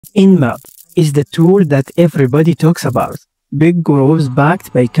Nmap is the tool that everybody talks about. Big groups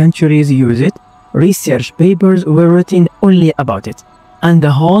backed by countries use it, research papers were written only about it, and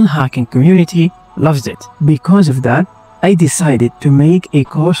the whole hacking community loves it. Because of that, I decided to make a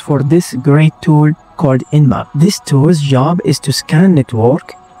course for this great tool called Nmap. This tool's job is to scan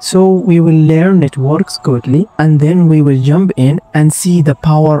network, so we will learn networks quickly and then we will jump in and see the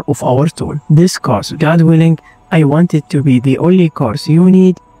power of our tool. This course, God willing, I want it to be the only course you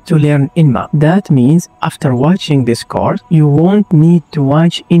need to learn Nmap. That means after watching this course, you won't need to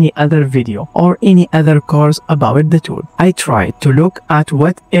watch any other video or any other course about the tool. I tried to look at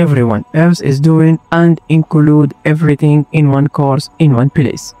what everyone else is doing and include everything in one course in one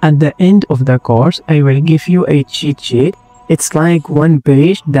place. At the end of the course, I will give you a cheat sheet. It's like one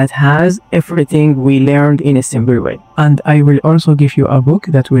page that has everything we learned in a simple way. And I will also give you a book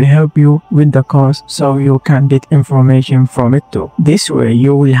that will help you with the course so you can get information from it too. This way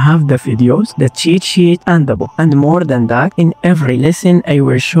you will have the videos, the cheat sheet and the book. And more than that, in every lesson I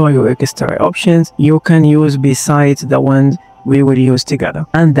will show you extra options you can use besides the ones we will use together.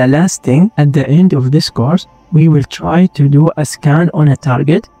 And the last thing, at the end of this course, we will try to do a scan on a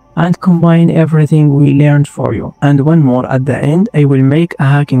target and combine everything we learned for you. And one more, at the end I will make a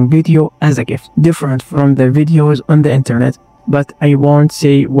hacking video as a gift, different from the videos on the internet, but I won't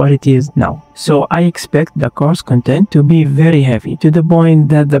say what it is now. So I expect the course content to be very heavy, to the point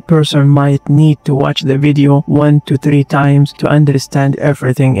that the person might need to watch the video 1 to 3 times to understand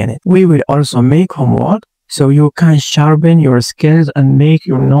everything in it. We will also make homework so you can sharpen your skills and make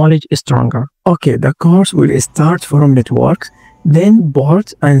your knowledge stronger. Okay, the course will start from networks, then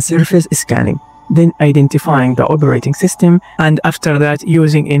port and surface scanning, then identifying the operating system, and after that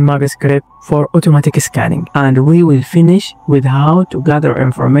using Nmap script for automatic scanning. And we will finish with how to gather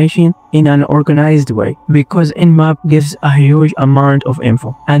information in an organized way, because Nmap gives a huge amount of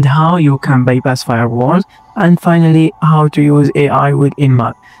info, and how you can bypass firewalls, and finally how to use AI with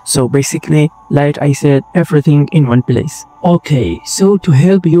Nmap. So basically, like I said, everything in one place. Okay, so to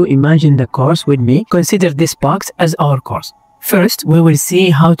help you imagine the course with me, consider this box as our course. First, we will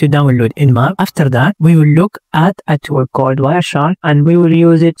see how to download Nmap. After that, we will look at a tool called Wireshark and we will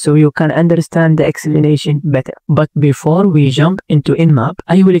use it so you can understand the explanation better. But before we jump into Nmap,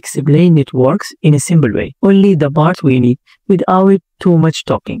 I will explain networks in a simple way, only the part we need, without too much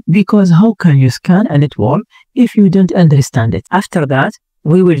talking. Because how can you scan a network if you don't understand it? After that,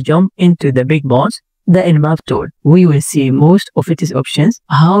 we will jump into the big boss, the Nmap tool. We will see most of its options,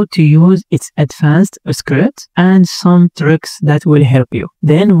 how to use its advanced scripts, and some tricks that will help you.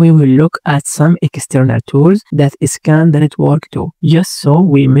 Then we will look at some external tools that scan the network too, just so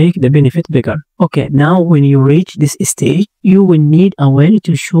we make the benefit bigger. Okay, now when you reach this stage, you will need a way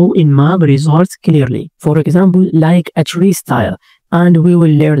to show Nmap results clearly. For example, like a tree style, and we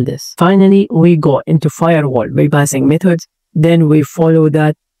will learn this. Finally, we go into firewall bypassing methods, then we follow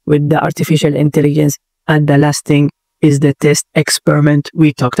that with the artificial intelligence, and the last thing is the test experiment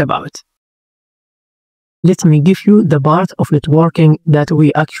we talked about. Let me give you the part of networking that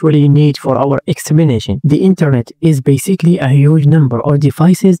we actually need for our explanation. The internet is basically a huge number of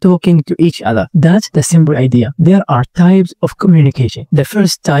devices talking to each other. That's the simple idea. There are types of communication. The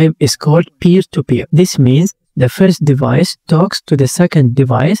first type is called peer-to-peer. This means the first device talks to the second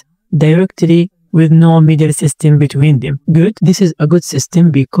device directly with no middle system between them. Good. This is a good system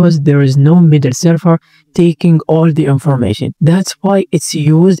because there is no middle server taking all the information. That's why it's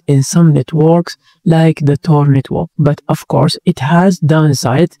used in some networks like the Tor network. But of course, it has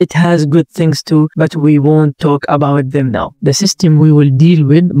downsides. It has good things too, but we won't talk about them now. The system we will deal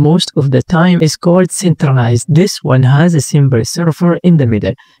with most of the time is called centralized. This one has a simple server in the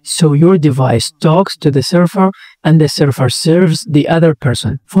middle. So your device talks to the server and the server serves the other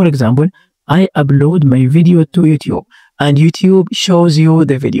person. For example, I upload my video to YouTube and YouTube shows you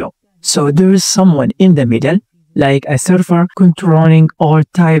the video. So there is someone in the middle, like a server, controlling all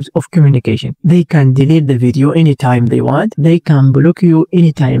types of communication. They can delete the video anytime they want, they can block you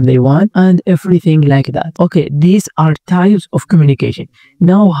anytime they want, and everything like that. Okay, these are types of communication.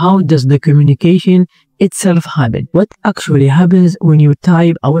 Now, how does the communication itself happen? What actually happens when you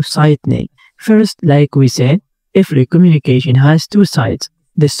type a website name? First, like we said, every communication has two sides: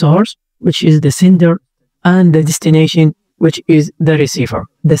 the source, which is the sender, and the destination, which is the receiver.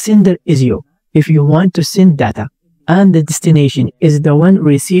 The sender is you, if you want to send data, and the destination is the one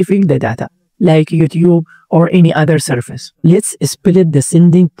receiving the data, like YouTube or any other service. Let's split the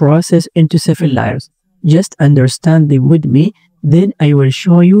sending process into several layers. Just understand them with me, then I will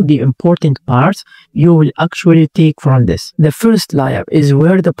show you the important parts you will actually take from this. The first layer is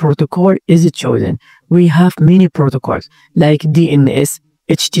where the protocol is chosen. We have many protocols like DNS,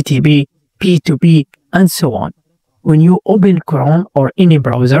 HTTP, P2P, and so on. When you open Chrome or any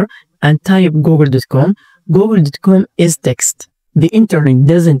browser and type google.com, google.com is text. The internet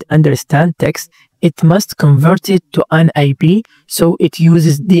doesn't understand text. It must convert it to an IP, so it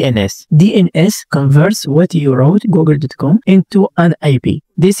uses DNS. DNS converts what you wrote, google.com, into an IP.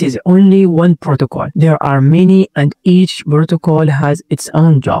 This is only one protocol. There are many, and each protocol has its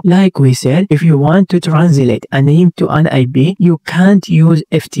own job. Like we said, if you want to translate a name to an IP, you can't use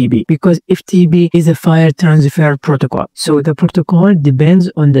FTP because FTP is a file transfer protocol. So the protocol depends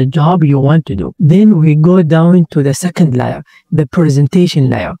on the job you want to do. Then we go down to the second layer, the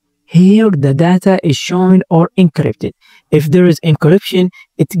presentation layer. Here, the data is shown or encrypted. If there is encryption,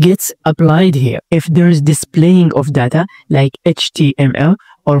 it gets applied here. If there is displaying of data like HTML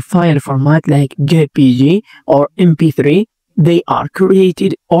or file format like JPG or MP3, they are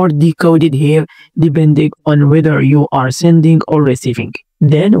created or decoded here depending on whether you are sending or receiving.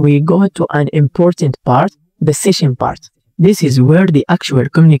 Then we go to an important part, the session part. This is where the actual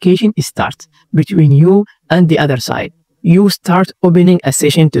communication starts between you and the other side. You start opening a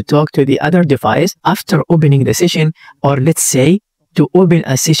session to talk to the other device. After opening the session, or let's say to open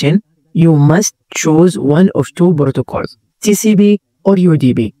a session, you must choose one of two protocols, TCP or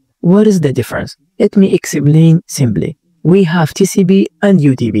UDP. What is the difference? Let me explain simply. We have TCP and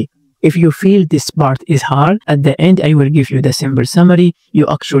UDP. If you feel this part is hard, at the end I will give you the simple summary you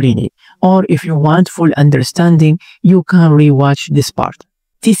actually need. Or if you want full understanding, you can rewatch this part.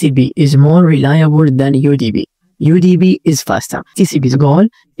 TCP is more reliable than UDP. UDP is faster. TCP's goal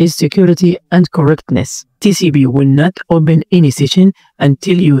is security and correctness. TCP will not open any session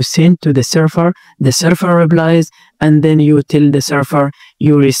until you send to the server replies, and then you tell the server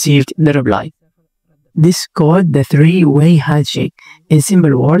you received the reply. This is called the three-way handshake. In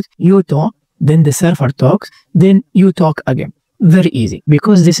simple words, you talk, then the server talks, then you talk again. Very easy,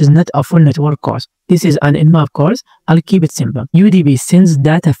 because this is not a full network course. This is an Nmap course. I'll keep it simple. UDP sends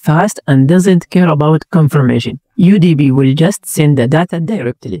data fast and doesn't care about confirmation. UDP will just send the data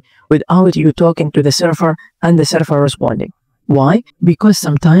directly without you talking to the server and the server responding. Why? Because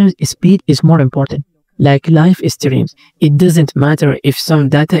sometimes speed is more important. Like live streams, it doesn't matter if some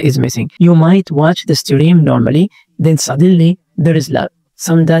data is missing. You might watch the stream normally, then suddenly there is lag.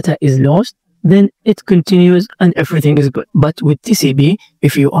 Some data is lost, then it continues and everything is good. But with TCP,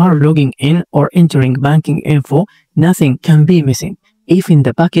 if you are logging in or entering banking info, nothing can be missing. Even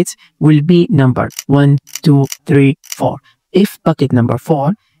the packets will be numbered 1, 2, 3, 4. If packet number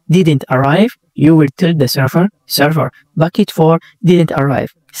 4 didn't arrive, you will tell the server, packet 4 didn't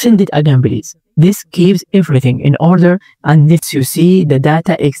arrive. Send it again, please. This keeps everything in order and lets you see the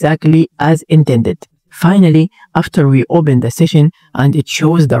data exactly as intended. Finally, after we open the session and it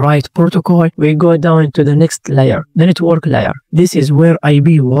shows the right protocol, we go down to the next layer, the network layer. This is where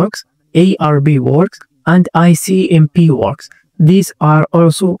IP works, ARP works, and ICMP works. These are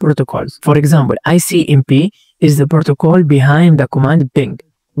also protocols. For example, ICMP is the protocol behind the command ping.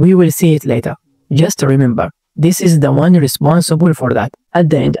 We will see it later. Just remember, this is the one responsible for that. At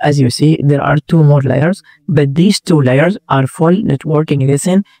the end, as you see, there are two more layers, but these two layers are full networking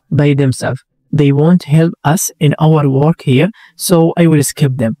lesson by themselves. They won't help us in our work here, so I will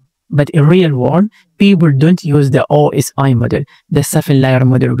skip them. But in real world, people don't use the OSI model, the 7-layer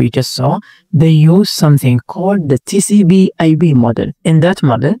model we just saw. They use something called the TCP/IP model. In that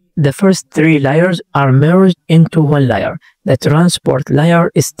model, the first 3 layers are merged into one layer. The transport layer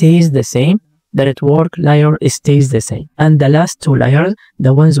stays the same, the network layer stays the same, and the last 2 layers,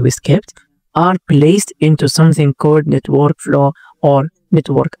 the ones we skipped, are placed into something called network flow or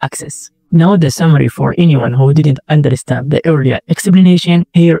network access. Now the summary for anyone who didn't understand the earlier explanation,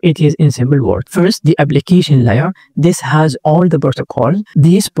 here it is in simple words. First, the application layer. This has all the protocols.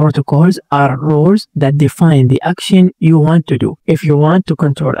 These protocols are rules that define the action you want to do. If you want to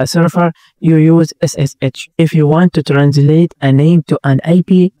control a server, you use SSH. If you want to translate a name to an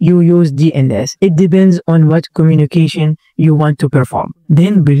IP, you use DNS. It depends on what communication you want to perform.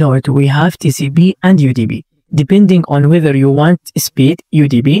 Then below it, we have TCP and UDP. Depending on whether you want speed,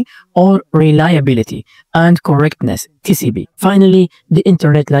 UDP, or reliability and correctness, TCP. Finally, the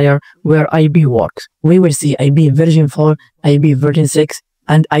internet layer where IP works. We will see IP version 4, IP version 6,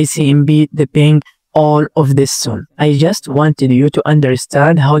 and ICMP, the ping, all of this soon. I just wanted you to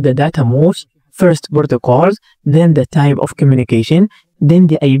understand how the data moves. First protocols, then the type of communication, then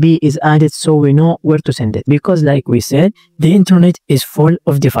the IP is added so we know where to send it. Because like we said, the internet is full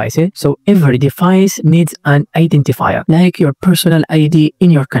of devices, so every device needs an identifier, like your personal ID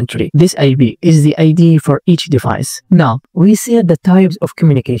in your country. This IP is the ID for each device. Now, we see the types of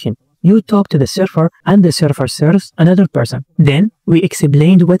communication. You talk to the server and the server serves another person. Then we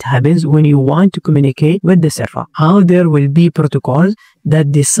explained what happens when you want to communicate with the server, how there will be protocols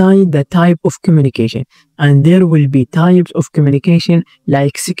that decide the type of communication, and there will be types of communication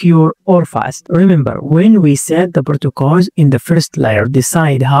like secure or fast. Remember, when we said the protocols in the first layer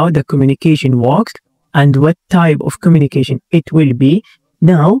decide how the communication works and what type of communication it will be,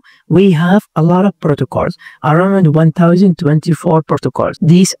 now we have a lot of protocols, around 1024 protocols.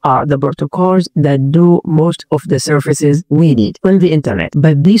 These are the protocols that do most of the services we need on the internet.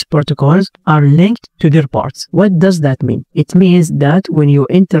 But these protocols are linked to their ports. What does that mean? It means that when you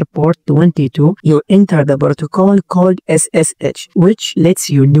enter port 22, you enter the protocol called SSH, which lets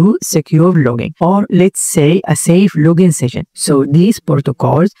you do secure logging, or let's say a safe login session. So these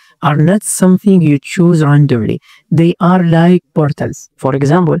protocols are not something you choose randomly. They are like portals. For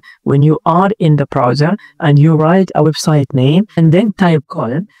example, when you are in the browser and you write a website name and then type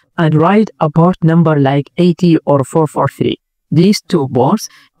colon and write a port number like 80 or 443. These two ports,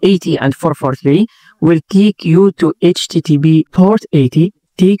 80 and 443, will take you to HTTP. Port 80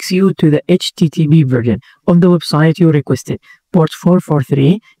 takes you to the HTTP version of the website you requested. Port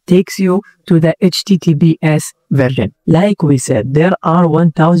 443 takes you to the HTTPS version. Like we said, there are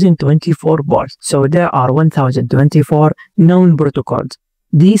 1024 ports, so there are 1024 known protocols.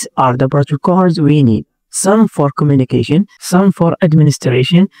 These are the protocols we need. Some for communication, some for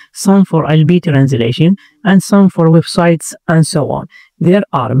administration, some for IP translation, and some for websites, and so on. There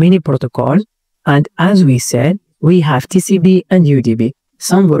are many protocols, and as we said, we have TCP and UDP.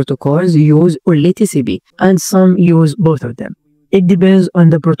 Some protocols use only TCP, and some use both of them. It depends on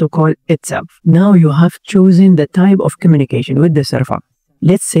the protocol itself. Now you have chosen the type of communication with the server.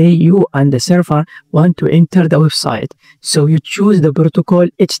 Let's say you and the server want to enter the website. So you choose the protocol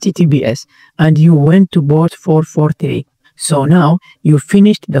HTTPS and you went to port 443. So now you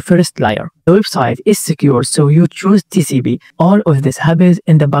finished the first layer. The website is secure, so you choose TCP. All of this happens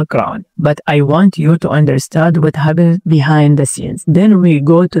in the background, but I want you to understand what happens behind the scenes. Then we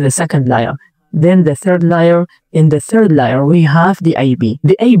go to the second layer. Then the third layer. In the third layer, we have the IP.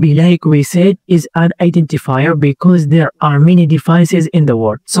 The IP, like we said, is an identifier because there are many devices in the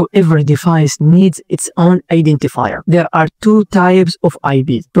world. So every device needs its own identifier. There are two types of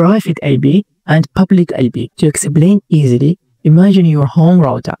IPs, private IP and public IP. To explain easily, imagine your home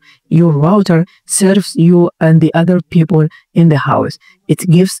router. Your router serves you and the other people in the house. It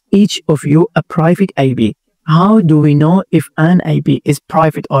gives each of you a private IP. How do we know if an IP is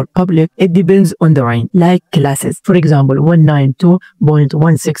private or public? It depends on the range, like classes. For example,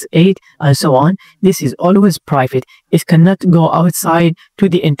 192.168 and so on. This is always private. It cannot go outside to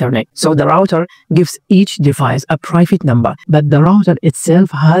the internet. So the router gives each device a private number, but the router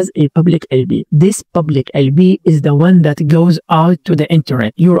itself has a public IP. This public IP is the one that goes out to the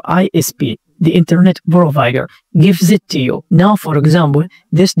internet. Your ISP, the internet provider, gives it to you. Now, for example,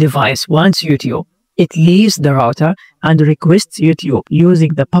 this device wants YouTube. It leaves the router and requests YouTube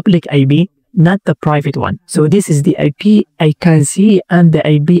using the public IP, not the private one. So this is the IP I can see and the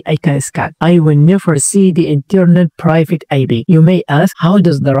IP I can scan. I will never see the internal private IP. You may ask, how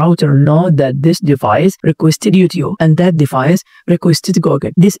does the router know that this device requested YouTube and that device requested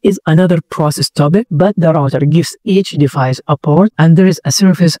Google? This is another process topic, but the router gives each device a port and there is a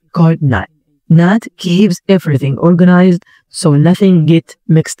service called NAT. NAT keeps everything organized so nothing gets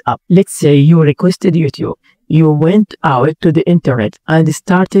mixed up. Let's say you requested YouTube. You went out to the internet and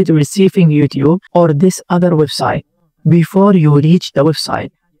started receiving YouTube or this other website. Before you reach the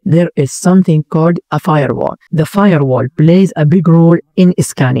website, there is something called a firewall. The firewall plays a big role in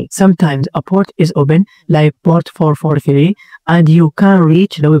scanning. Sometimes a port is open, like port 443, and you can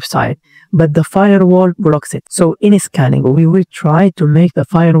reach the website, but the firewall blocks it. So in scanning, we will try to make the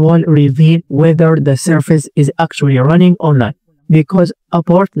firewall reveal whether the service is actually running or not. Because a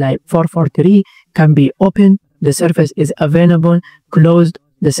port like 443 can be open, the service is available, closed,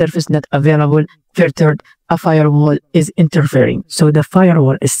 the service not available, filtered, a firewall is interfering. So the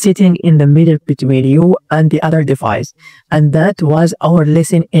firewall is sitting in the middle between you and the other device. And that was our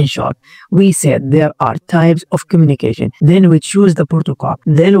lesson in short. We said there are types of communication. Then we choose the protocol.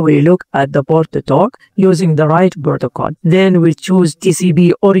 Then we look at the port to talk using the right protocol. Then we choose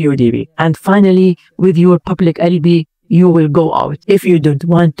TCP or UDP. And finally, with your public IP, you will go out. If you don't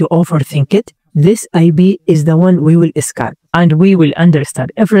want to overthink it, this IP is the one we will scan, and we will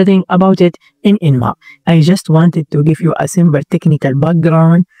understand everything about it in Nmap. I just wanted to give you a simple technical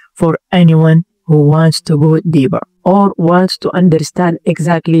background for anyone who wants to go deeper or wants to understand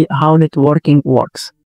exactly how networking works.